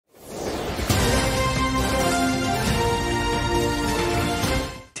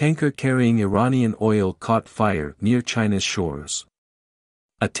Tanker carrying Iranian oil caught fire near China's shores.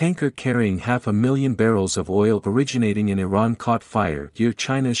 A tanker carrying 500,000 barrels of oil originating in Iran caught fire near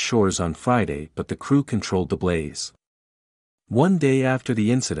China's shores on Friday, but the crew controlled the blaze. One day after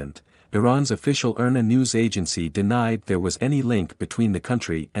the incident, Iran's official IRNA news agency denied there was any link between the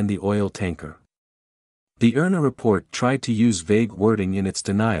country and the oil tanker. The IRNA report tried to use vague wording in its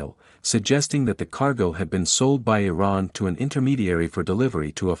denial, suggesting that the cargo had been sold by Iran to an intermediary for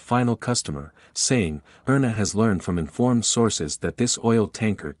delivery to a final customer, saying, IRNA has learned from informed sources that this oil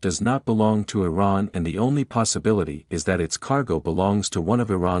tanker does not belong to Iran and the only possibility is that its cargo belongs to one of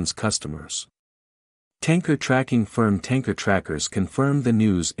Iran's customers. Tanker tracking firm TankerTrackers confirmed the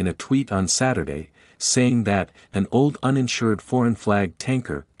news in a tweet on Saturday, saying that an old uninsured foreign-flagged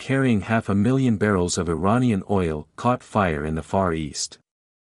tanker carrying 500,000 barrels of Iranian oil caught fire in the Far East.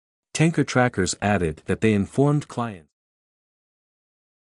 TankerTrackers added that they informed clients